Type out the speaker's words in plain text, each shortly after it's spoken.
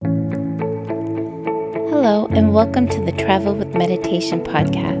Hello, and welcome to the Travel with Meditation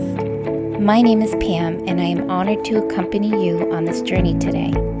podcast. My name is Pam, and I am honored to accompany you on this journey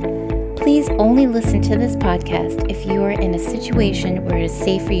today. Please only listen to this podcast if you are in a situation where it is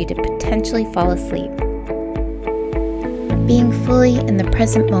safe for you to potentially fall asleep. Being fully in the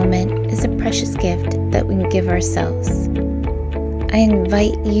present moment is a precious gift that we can give ourselves. I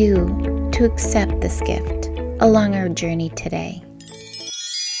invite you to accept this gift along our journey today.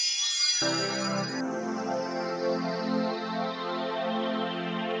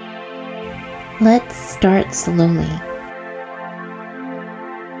 Let's start slowly.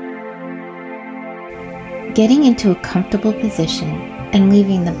 Getting into a comfortable position and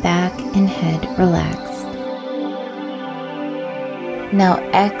leaving the back and head relaxed. Now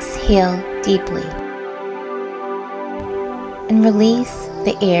exhale deeply and release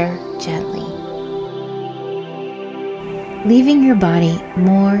the air gently, leaving your body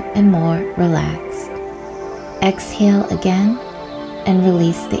more and more relaxed. Exhale again and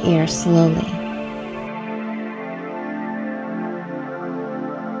release the air slowly.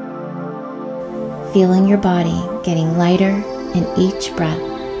 Feeling your body getting lighter in each breath.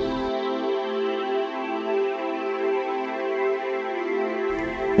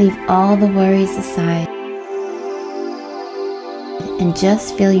 Leave all the worries aside and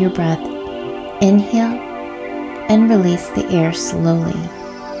just feel your breath inhale and release the air slowly.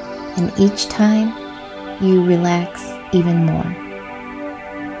 And each time you relax even more.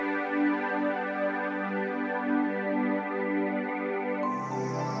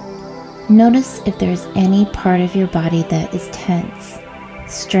 Notice if there's any part of your body that is tense,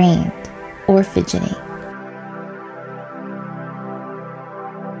 strained, or fidgety.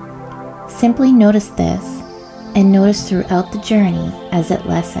 Simply notice this and notice throughout the journey as it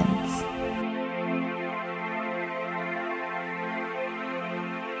lessens.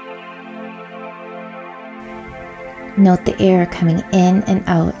 Note the air coming in and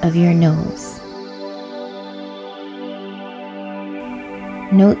out of your nose.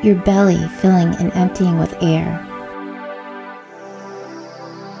 Note your belly filling and emptying with air.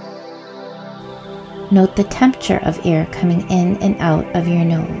 Note the temperature of air coming in and out of your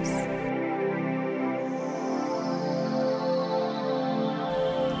nose.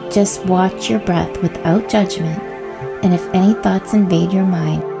 Just watch your breath without judgment, and if any thoughts invade your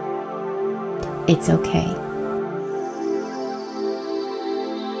mind, it's okay.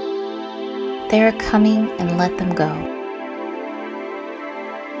 They are coming, and let them go.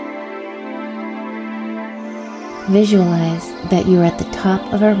 Visualize that you are at the top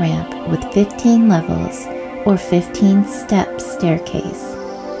of a ramp with 15 levels or 15 step staircase.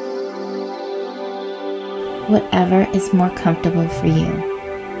 Whatever is more comfortable for you.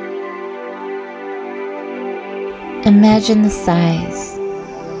 Imagine the size,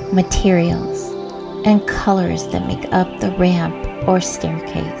 materials, and colors that make up the ramp or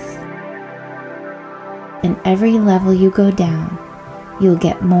staircase. And every level you go down, you'll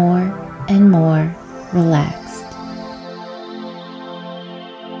get more and more relaxed.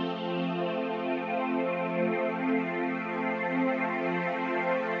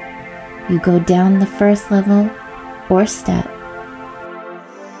 You go down the first level or step.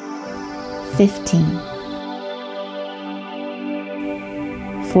 15,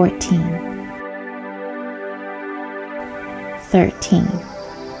 14, 13,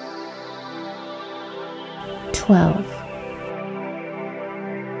 12,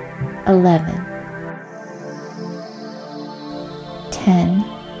 11, 10,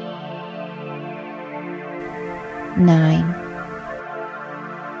 9,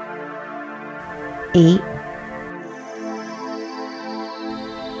 8,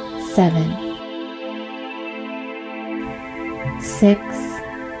 7, 6,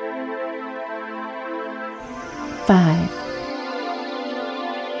 5,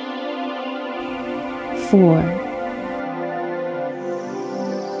 4,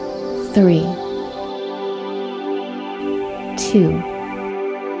 3, 2,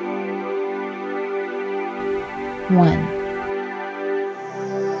 1.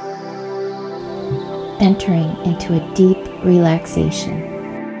 Entering into a deep relaxation.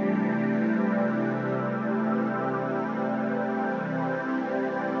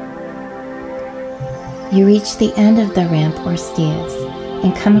 You reach the end of the ramp or stairs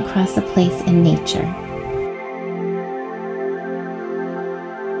and come across a place in nature.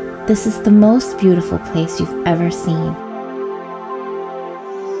 This is the most beautiful place you've ever seen.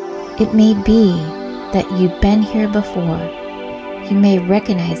 It may be that you've been here before. You may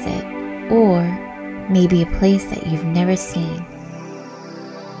recognize it, or maybe a place that you've never seen.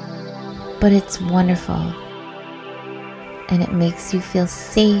 But it's wonderful, and it makes you feel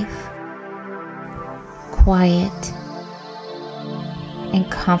safe, quiet and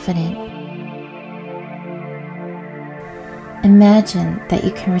confident. Imagine that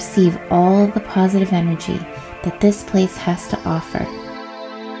you can receive all the positive energy that this place has to offer.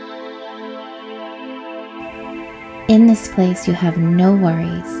 In this place, you have no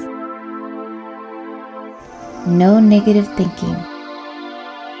worries, no negative thinking,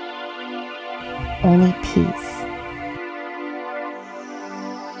 only peace.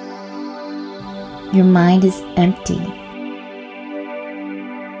 Your mind is empty.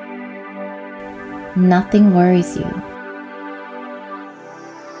 Nothing worries you.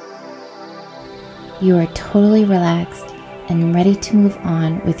 You are totally relaxed and ready to move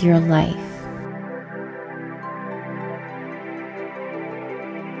on with your life.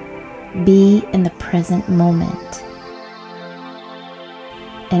 Be in the present moment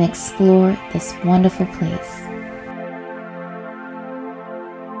and explore this wonderful place.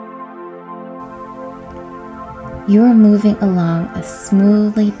 You are moving along a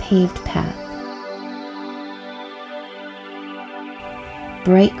smoothly paved path.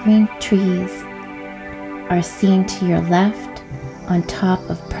 Bright green trees are seen to your left on top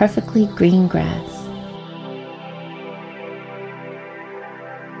of perfectly green grass.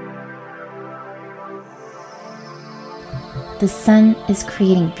 The sun is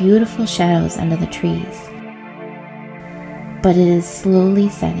creating beautiful shadows under the trees, but it is slowly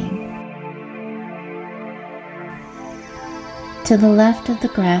setting. To the left of the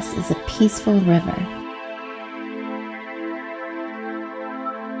grass is a peaceful river.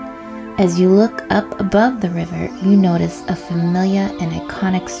 As you look up above the river, you notice a familiar and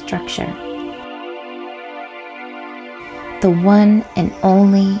iconic structure. The one and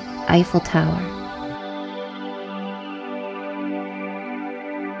only Eiffel Tower.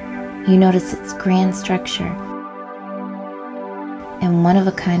 You notice its grand structure and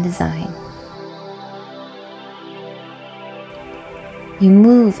one-of-a-kind design. You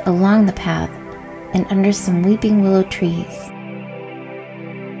move along the path and under some weeping willow trees.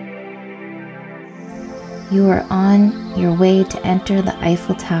 You are on your way to enter the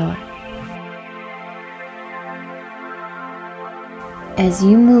Eiffel Tower. As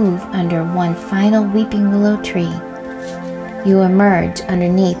you move under one final weeping willow tree, you emerge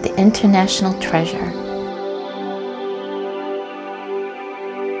underneath the international treasure.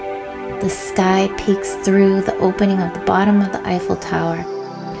 The sky peeks through the opening of the bottom of the Eiffel Tower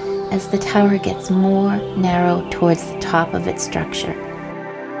as the tower gets more narrow towards the top of its structure.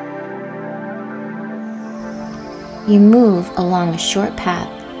 You move along a short path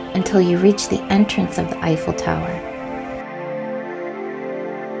until you reach the entrance of the Eiffel Tower.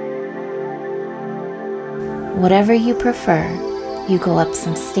 Whatever you prefer, you go up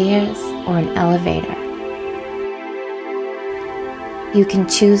some stairs or an elevator. You can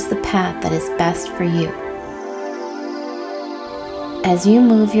choose the path that is best for you. As you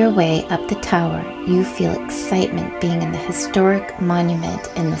move your way up the tower, you feel excitement being in the historic monument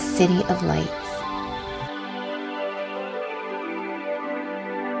in the City of Lights.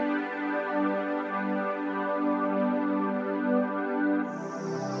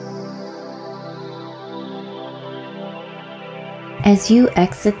 As you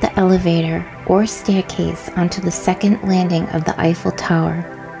exit the elevator or staircase onto the second landing of the Eiffel Tower,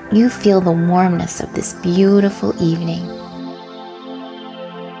 you feel the warmness of this beautiful evening.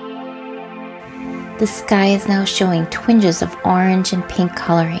 The sky is now showing twinges of orange and pink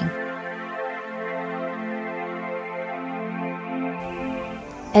coloring.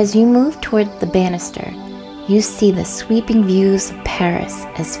 As you move toward the banister, you see the sweeping views of Paris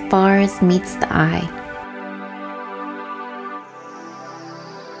as far as meets the eye.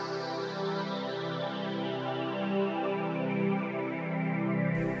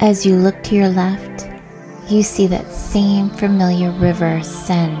 As you look to your left, you see that same familiar river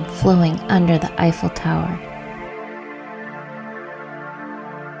Seine flowing under the Eiffel Tower.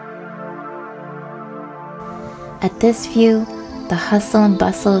 At this view, the hustle and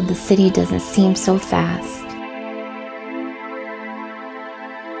bustle of the city doesn't seem so fast.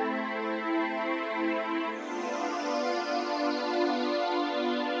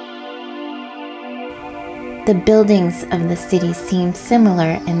 The buildings of the city seem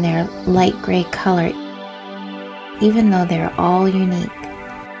similar in their light gray color, even though they're all unique.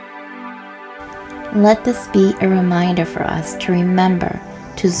 Let this be a reminder for us to remember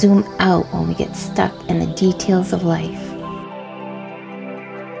to zoom out when we get stuck in the details of life.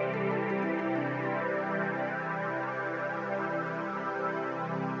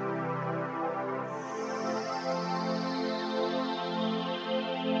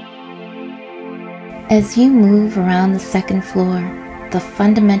 As you move around the second floor, the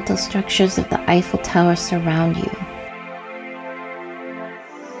fundamental structures of the Eiffel Tower surround you.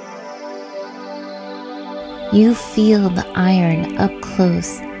 You feel the iron up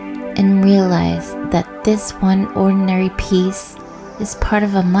close and realize that this one ordinary piece is part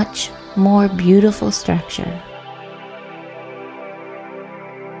of a much more beautiful structure.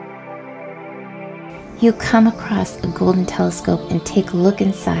 You come across a golden telescope and take a look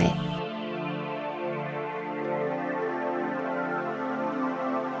inside.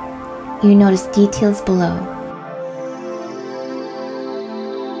 You notice details below.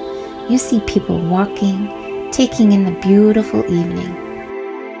 You see people walking, taking in the beautiful evening.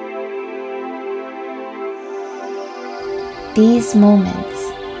 These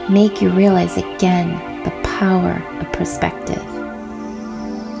moments make you realize again the power of perspective.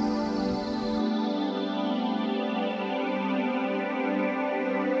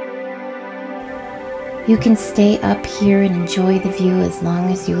 You can stay up here and enjoy the view as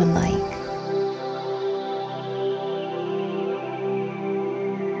long as you would like.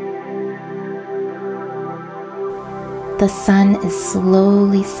 The sun is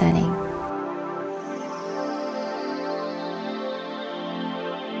slowly setting.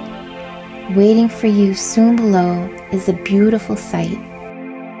 Waiting for you soon below is a beautiful sight.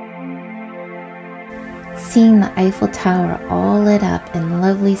 Seeing the Eiffel Tower all lit up in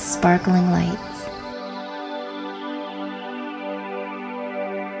lovely sparkling lights.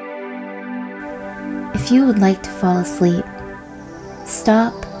 If you would like to fall asleep,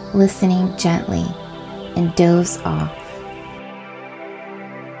 stop listening gently and doze off.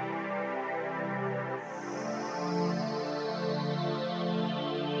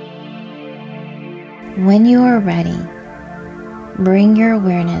 When you are ready, bring your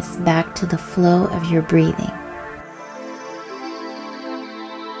awareness back to the flow of your breathing.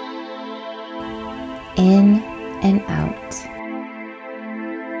 In and out.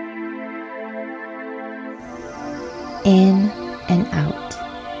 In and out.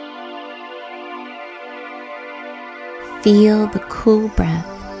 Feel the cool breath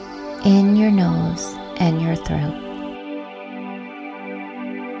in your nose and your throat.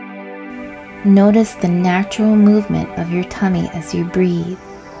 Notice the natural movement of your tummy as you breathe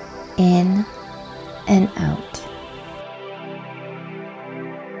in and out.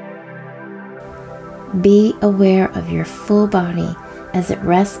 Be aware of your full body as it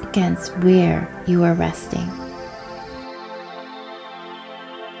rests against where you are resting.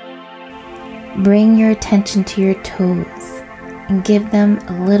 Bring your attention to your toes and give them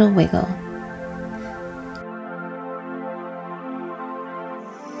a little wiggle.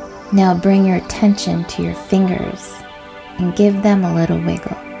 Now bring your attention to your fingers and give them a little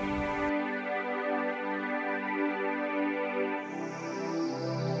wiggle.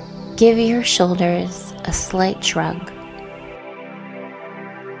 Give your shoulders a slight shrug.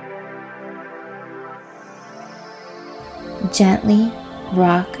 Gently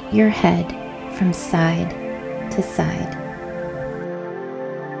rock your head from side to side.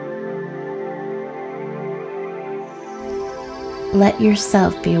 Let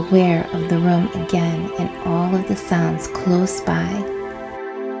yourself be aware of the room again and all of the sounds close by.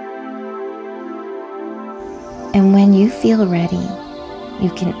 And when you feel ready,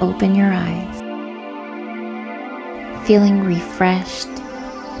 you can open your eyes, feeling refreshed,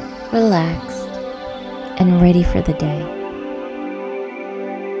 relaxed, and ready for the day.